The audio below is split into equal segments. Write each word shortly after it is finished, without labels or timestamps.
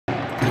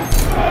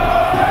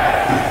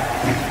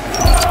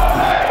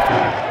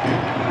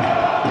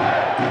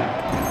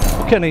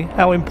Kenny,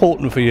 how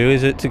important for you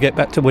is it to get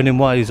back to winning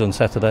ways on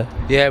Saturday?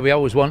 Yeah, we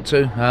always want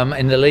to.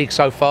 In the league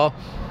so far,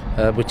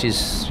 which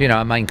is, you know,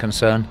 our main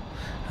concern,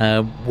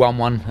 won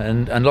one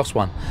and lost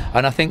one.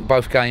 And I think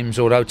both games,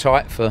 although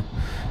tight for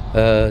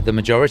the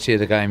majority of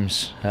the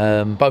games,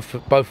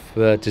 both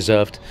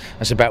deserved.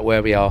 That's about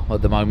where we are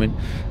at the moment.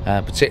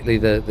 Particularly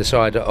the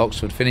side that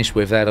Oxford finished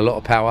with, they had a lot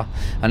of power,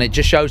 and it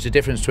just shows the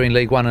difference between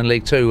League One and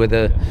League Two with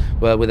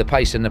the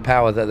pace and the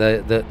power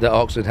that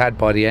Oxford had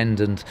by the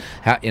end, and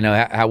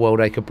how well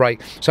they could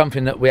break.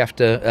 Something that we have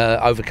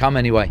to overcome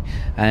anyway.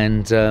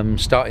 And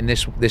starting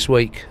this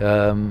week,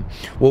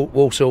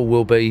 Walsall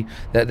will be,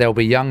 they'll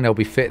be young, they'll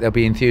be fit, they'll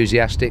be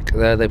enthusiastic.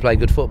 They play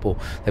good football.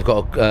 They've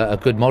got a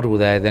good model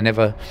there. They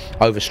never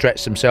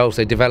overstretch themselves.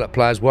 They develop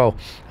players well,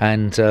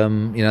 and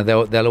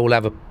they'll all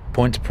have a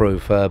point to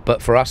prove.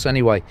 But for us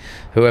anyway,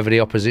 whoever the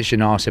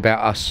opposition asks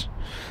about us,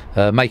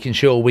 making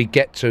sure we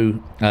get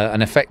to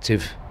an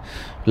effective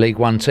League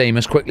One team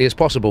as quickly as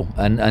possible,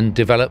 and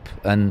develop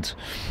and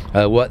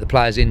work the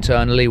players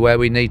internally where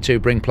we need to,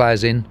 bring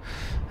players in,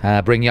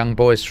 bring young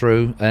boys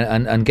through,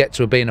 and get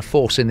to being a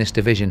force in this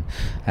division,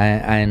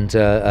 and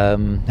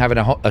having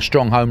a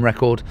strong home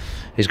record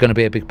is going to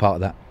be a big part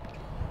of that.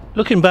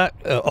 Looking back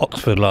at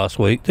Oxford last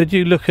week, did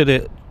you look at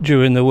it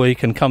during the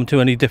week and come to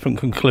any different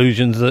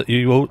conclusions than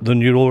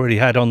you already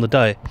had on the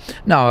day?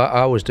 No, I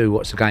always do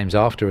watch the games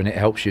after, and it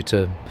helps you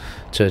to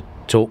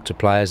talk to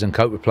players and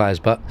cope with players.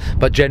 But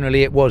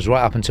generally, it was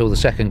right up until the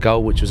second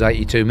goal, which was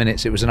 82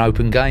 minutes. It was an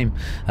open game.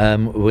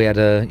 We had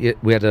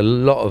a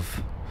lot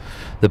of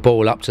the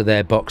ball up to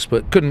their box,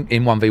 but couldn't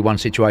in 1v1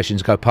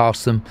 situations go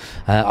past them.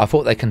 I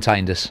thought they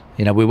contained us.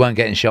 You know, we weren't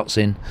getting shots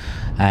in,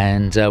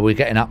 and we're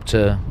getting up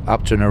to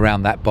and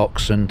around that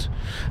box, and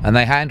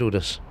they handled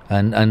us.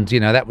 And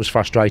you know, that was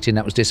frustrating,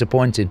 that was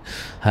disappointing,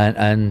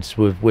 and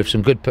with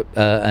some good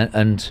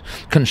and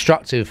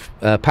constructive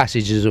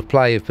passages of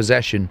play, of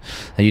possession,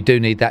 and you do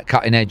need that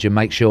cutting edge and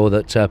make sure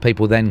that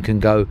people then can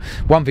go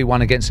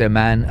 1v1 against their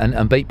man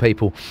and beat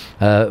people.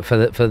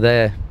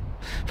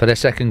 For their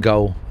second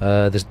goal,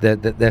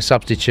 their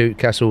substitute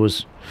Castle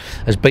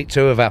has beat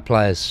two of our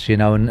players, you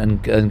know,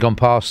 and gone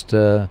past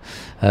our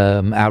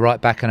right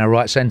back and our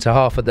right centre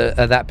half at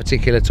that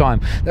particular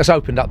time. That's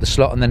opened up the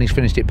slot, and then he's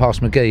finished it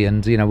past McGee,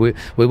 and you know,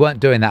 we weren't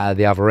doing that at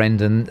the other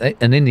end, and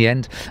in the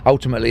end,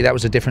 ultimately, that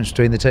was the difference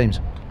between the teams.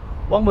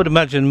 One would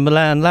imagine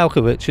Milan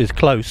Lalkovic is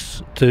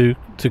close to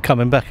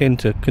coming back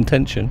into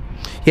contention.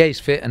 Yeah, he's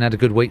fit and had a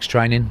good week's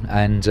training,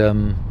 and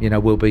you know,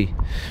 we'll be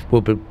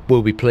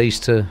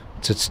pleased to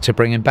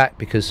bring him back,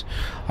 because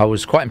I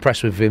was quite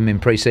impressed with him in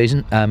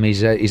pre-season.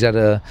 He's had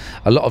a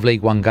lot of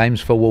League One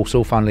games for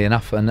Walsall, funnily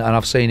enough, and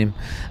I've seen him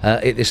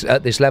at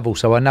this level,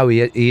 so I know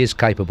he is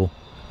capable.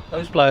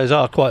 Those players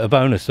are quite a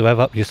bonus to have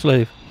up your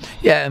sleeve.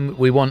 Yeah, and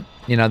we want,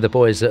 you know, the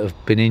boys that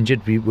have been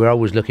injured, we're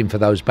always looking for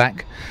those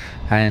back,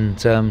 and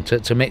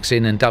to mix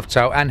in and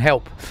dovetail and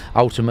help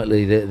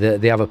ultimately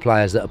the other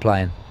players that are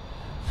playing.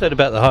 Said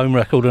about the home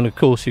record, and of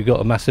course you've got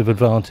a massive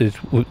advantage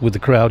with the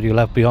crowd you'll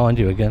have behind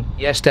you again.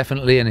 Yes,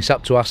 definitely, and it's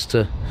up to us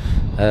to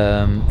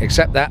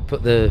accept that,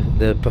 put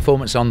the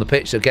performance on the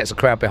pitch that gets the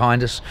crowd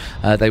behind us.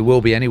 They will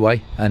be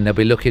anyway, and they'll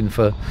be looking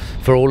for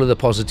all of the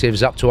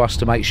positives. Up to us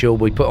to make sure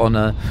we put on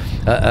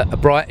a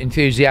bright,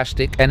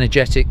 enthusiastic,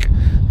 energetic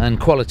and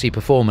quality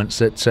performance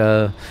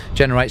that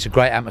generates a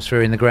great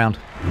atmosphere in the ground.